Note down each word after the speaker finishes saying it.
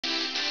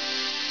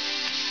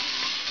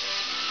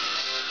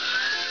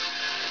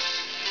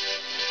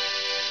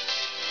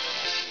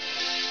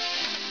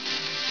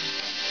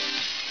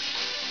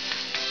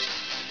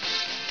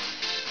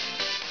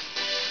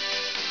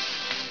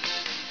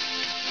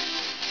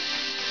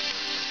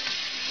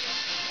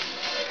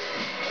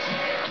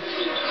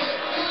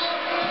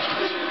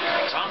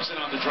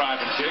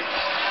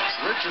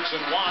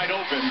Richardson wide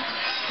open.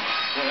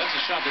 Boy, that's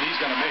a shot that he's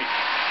got to make.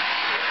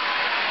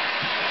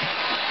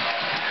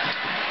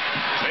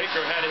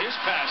 Baker had his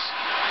pass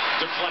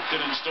deflected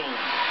and stolen.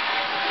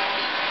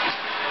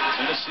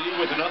 Tennessee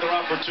with another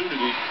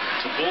opportunity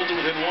to pull to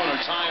within one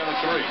or tie on a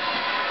 3.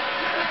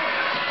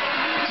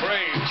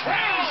 McRae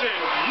trails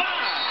it. My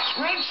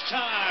crunch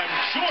time,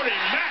 Jordy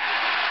Mack.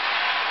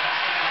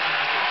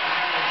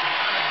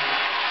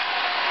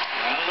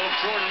 I don't know if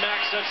Jordan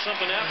Mack said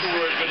something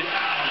afterwards, but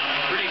I'm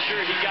pretty sure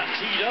he got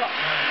teed up.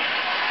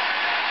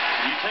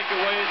 You take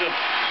away the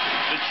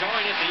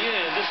joint at the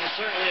end, this is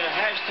certainly a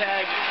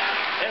hashtag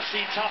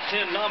SC Top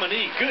 10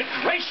 nominee. Good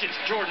gracious,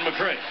 Jordan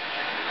McRae.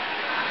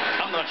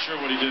 I'm not sure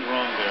what he did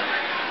wrong there.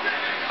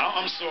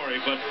 I'm sorry,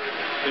 but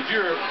if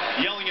you're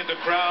yelling at the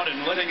crowd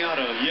and letting out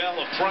a yell,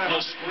 a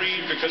primal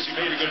scream because you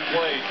made a good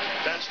play,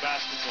 that's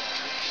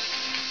basketball.